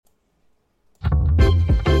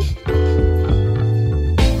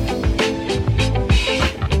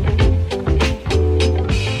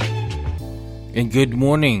Good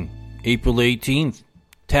morning, April 18th.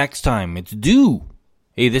 Tax time. It's due.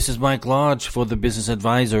 Hey, this is Mike Lodge for the Business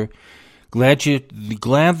Advisor. Glad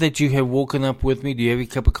that you have woken up with me. Do you have a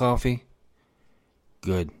cup of coffee?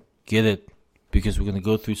 Good. Get it. Because we're going to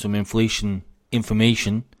go through some inflation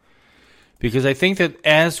information. Because I think that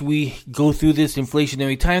as we go through this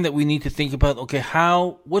inflationary time that we need to think about, okay,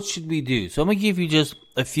 what should we do? So I'm going to give you just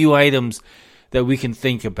a few items that we can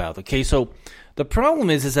think about. Okay, so the problem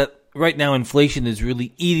is that right now inflation is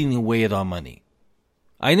really eating away at our money.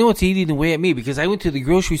 I know it's eating away at me because I went to the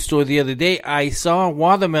grocery store the other day. I saw a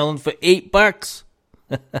watermelon for $8.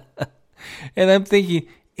 And I'm thinking,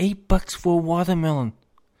 $8 for a watermelon.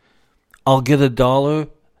 I'll get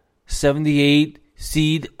 $1.78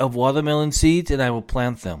 seed of watermelon seeds and I will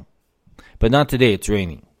plant them. But not today, it's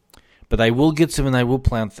raining. But I will get some and I will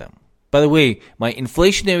plant them. By the way, my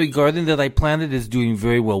inflationary garden that I planted is doing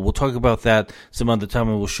very well. We'll talk about that some other time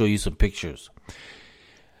and we'll show you some pictures.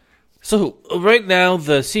 So right now,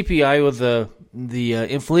 the CPI or the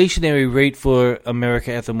inflationary rate for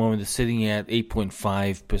America at the moment is sitting at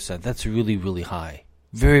 8.5%. That's really, really high.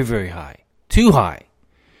 Very, very high. Too high.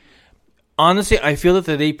 Honestly, I feel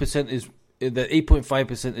that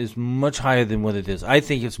 8.5% is much higher than what it is. I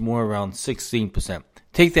think it's more around 16%.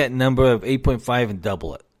 Take that number of 8.5 and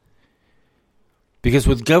double it. Because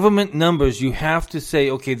with government numbers, you have to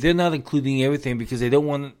say, okay, they're not including everything because they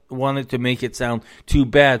don't want it to make it sound too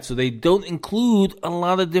bad. So they don't include a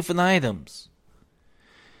lot of different items.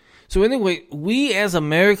 So anyway, we as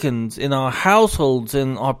Americans in our households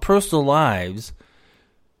and our personal lives,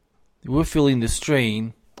 we're feeling the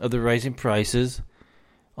strain of the rising prices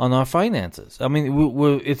on our finances. I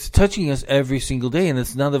mean, it's touching us every single day, and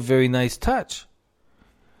it's not a very nice touch.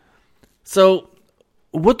 So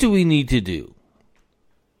what do we need to do?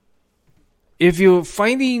 If you're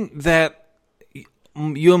finding that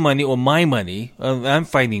your money or my money, I'm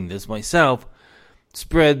finding this myself,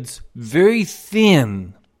 spreads very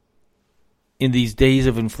thin in these days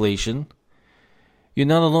of inflation, you're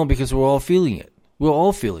not alone because we're all feeling it. We're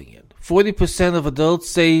all feeling it. 40% of adults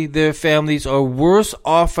say their families are worse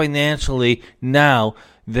off financially now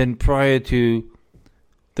than prior to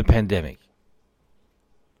the pandemic.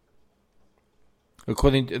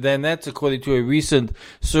 That's according to a recent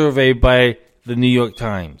survey by the New York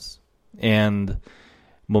Times and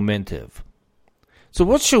Momentive. So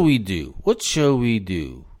what shall we do?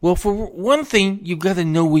 Well, for one thing, you've got to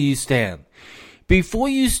know where you stand. Before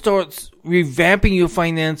you start revamping your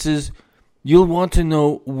finances, you'll want to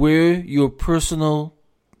know where your personal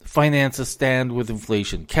finances stand with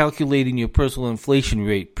inflation. Calculating your personal inflation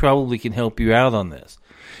rate probably can help you out on this.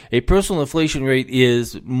 A personal inflation rate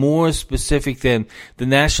is more specific than the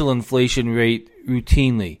national inflation rate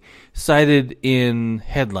routinely cited in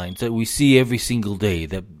headlines that we see every single day,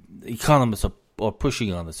 that economists are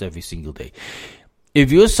pushing on us every single day. If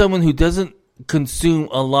you're someone who doesn't consume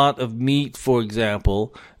a lot of meat, for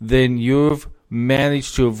example, then you've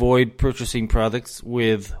managed to avoid purchasing products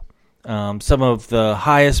with some of the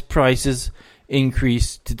highest prices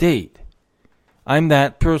increased to date. I'm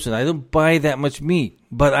that person. I don't buy that much meat.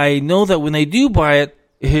 But I know that when I do buy it,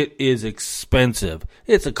 it is expensive.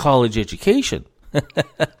 It's a college education.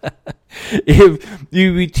 If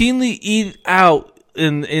you routinely eat out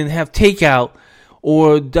and have takeout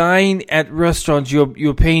or dine at restaurants,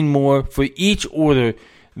 you're paying more for each order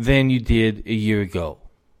than you did a year ago.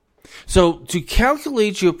 So to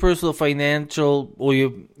calculate your personal financial or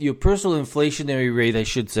your personal inflationary rate, I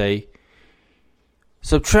should say,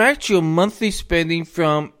 subtract your monthly spending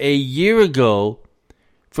from a year ago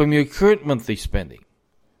from your current monthly spending.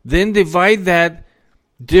 Then divide that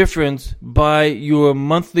difference by your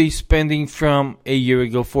monthly spending from a year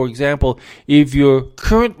ago. For example, if your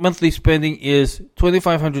current monthly spending is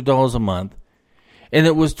 $2,500 a month and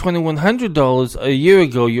it was $2,100 a year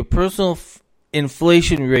ago, your personal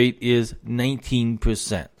inflation rate is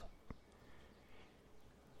 19%.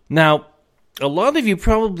 Now, a lot of you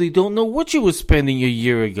probably don't know what you were spending a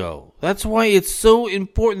year ago. That's why it's so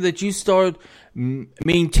important that you start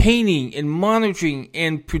maintaining and monitoring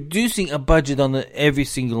and producing a budget on an every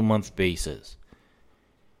single month basis.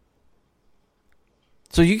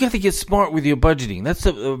 So you got to get smart with your budgeting. That's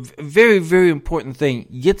a very, very important thing.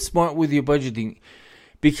 Get smart with your budgeting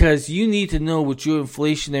because you need to know what your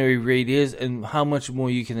inflationary rate is and how much more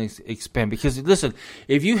you can expend. Because listen,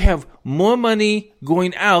 if you have more money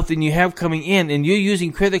going out than you have coming in and you're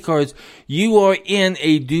using credit cards, you are in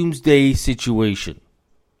a doomsday situation.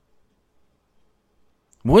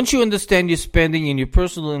 Once you understand your spending and your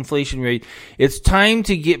personal inflation rate, it's time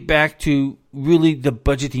to get back to really the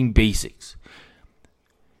budgeting basics.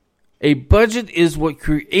 A budget is what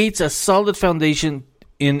creates a solid foundation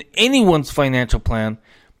in anyone's financial plan,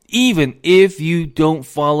 even if you don't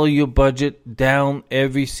follow your budget down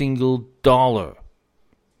every single dollar.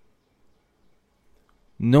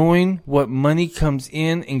 Knowing what money comes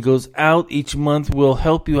in and goes out each month will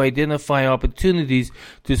help you identify opportunities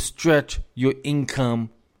to stretch your income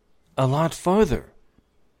a lot further.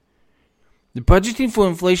 The budgeting for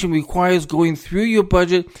inflation requires going through your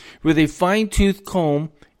budget with a fine-tooth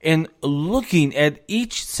comb and looking at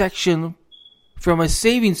each section from a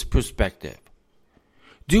savings perspective.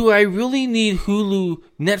 Do I really need Hulu,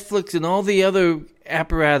 Netflix, and all the other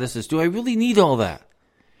apparatuses? Do I really need all that?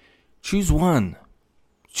 Choose one.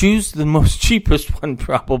 Choose the most cheapest one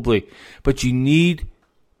probably. But you need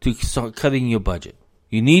to start cutting your budget.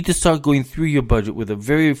 You need to start going through your budget with a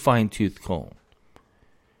very fine-tooth comb.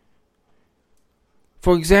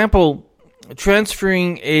 For example,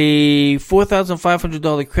 transferring a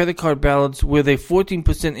 $4,500 credit card balance with a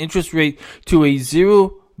 14% interest rate to a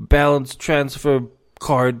zero balance transfer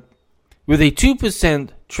card with a 2%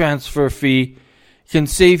 transfer fee can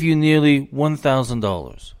save you nearly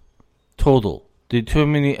 $1,000 total,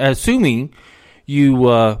 assuming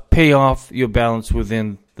you pay off your balance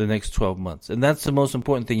within the next 12 months. And that's the most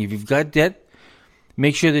important thing. If you've got debt,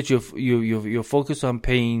 make sure that you're focused on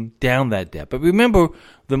paying down that debt. But remember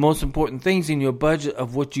the most important things in your budget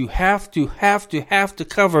of what you have to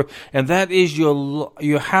cover, and that is your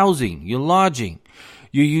housing, your lodging,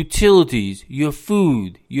 your utilities, your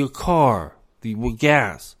food, your car, the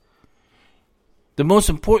gas. The most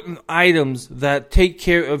important items that take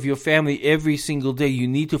care of your family every single day, you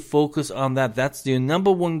need to focus on that. That's your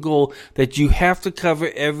number one goal that you have to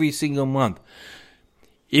cover every single month.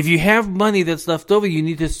 If you have money that's left over, you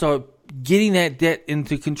need to start getting that debt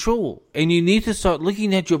into control. And you need to start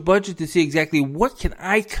looking at your budget to see exactly what can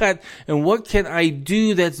I cut and what can I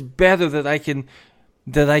do that's better, that I can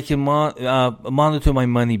monitor my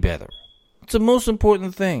money better. It's the most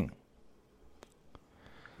important thing.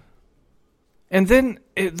 And then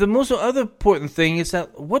the most other important thing is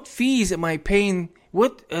that what fees am I paying?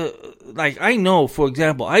 Like I know, for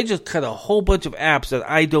example, I just cut a whole bunch of apps that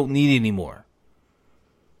I don't need anymore,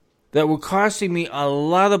 that were costing me a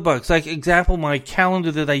lot of bucks. Like example, my calendar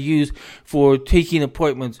that I use for taking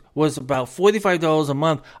appointments was about $45 a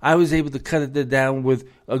month. I was able to cut it down with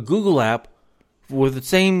a Google app with the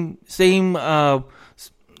same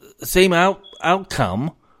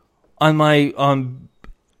outcome on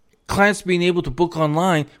clients being able to book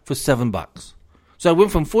online for $7. So I went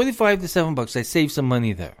from $45 to $7. I saved some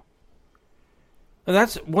money there. And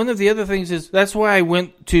that's one of the other things is that's why I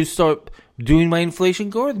went to start doing my inflation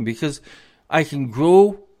garden, because I can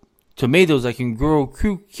grow tomatoes, I can grow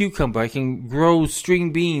cucumber, I can grow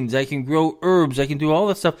string beans, I can grow herbs, I can do all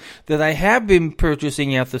the stuff that I have been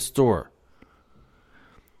purchasing at the store.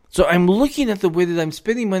 So I'm looking at the way that I'm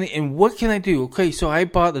spending money and what can I do? Okay, so I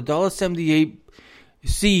bought $1.78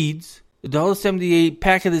 seeds, $1.78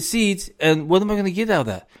 packet of seeds, and what am I going to get out of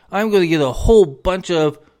that? I'm going to get a whole bunch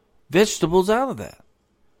of vegetables out of that.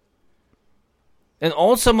 And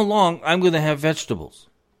all summer long, I'm going to have vegetables.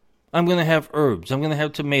 I'm going to have herbs. I'm going to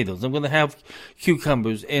have tomatoes. I'm going to have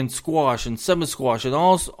cucumbers and squash and summer squash and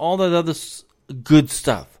all that other good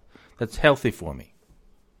stuff that's healthy for me.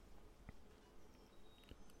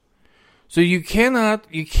 So you cannot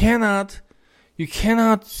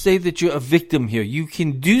say that you're a victim here. You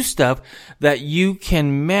can do stuff that you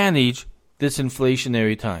can manage this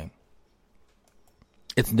inflationary time.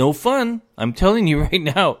 It's no fun. I'm telling you right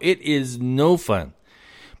now, it is no fun.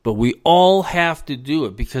 But we all have to do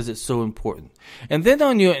it because it's so important. And then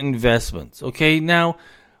on your investments, okay? Now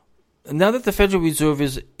that the Federal Reserve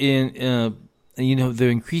is they're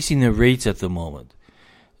increasing their rates at the moment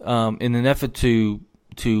in an effort to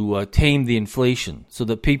tame the inflation, so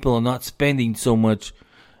that people are not spending so much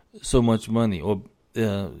money, or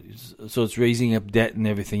so it's raising up debt and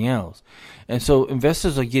everything else. And so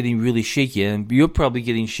investors are getting really shaky, and you're probably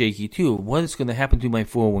getting shaky too. What is going to happen to my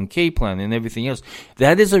 401k plan and everything else?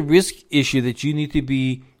 That is a risk issue that you need to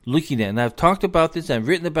be looking at. And I've talked about this, I've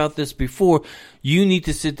written about this before. You need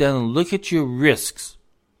to sit down and look at your risks.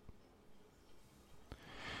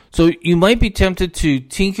 So you might be tempted to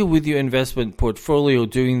tinker with your investment portfolio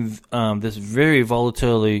during this very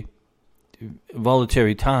volatile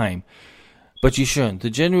time, but you shouldn't. The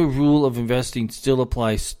general rule of investing still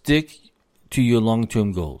applies. Stick to your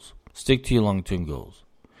long-term goals. Stick to your long-term goals.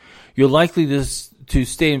 You're likely to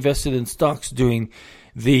stay invested in stocks during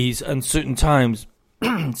these uncertain times,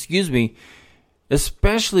 excuse me,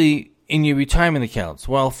 especially in your retirement accounts.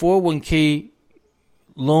 While 401k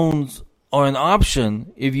loans are an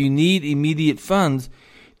option if you need immediate funds,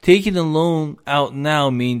 taking a loan out now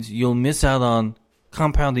means you'll miss out on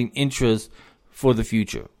compounding interest for the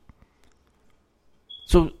future.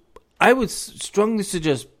 So I would strongly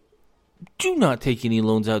suggest do not take any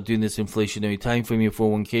loans out during this inflationary time from your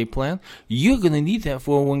 401k plan. You're going to need that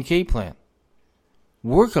 401k plan.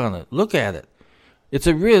 Work on it. Look at it. It's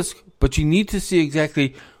a risk, but you need to see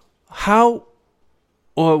exactly how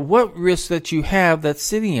or what risk that you have that's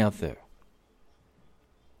sitting out there.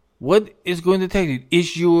 What is going to take you?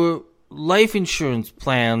 Is your life insurance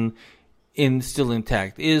plan still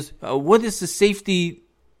intact? What is the safety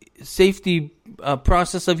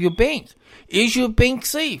process of your bank? Is your bank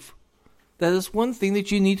safe? That is one thing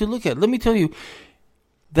that you need to look at. Let me tell you,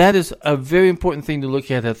 that is a very important thing to look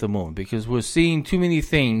at the moment, because we're seeing too many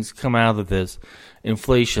things come out of this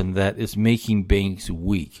inflation that is making banks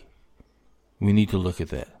weak. We need to look at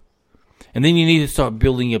that. And then you need to start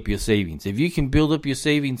building up your savings. If you can build up your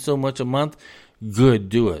savings so much a month, good,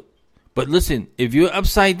 do it. But listen, if you're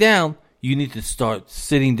upside down, you need to start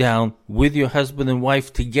sitting down with your husband and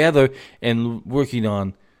wife together and working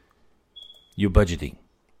on your budgeting.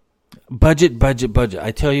 Budget.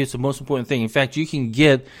 I tell you, it's the most important thing. In fact,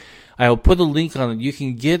 I'll put a link on it. You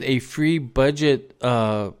can get a free budget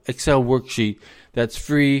Excel worksheet that's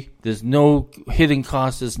free. There's no hidden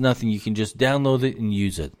cost. There's nothing. You can just download it and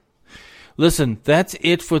use it. Listen, that's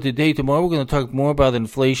it for today. Tomorrow we're going to talk more about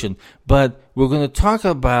inflation, but we're going to talk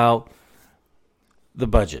about the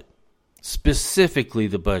budget, specifically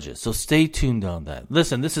the budget. So stay tuned on that.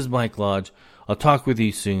 Listen, this is Mike Lodge. I'll talk with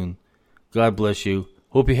you soon. God bless you.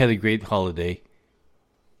 Hope you had a great holiday.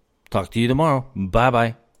 Talk to you tomorrow.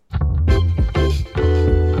 Bye-bye.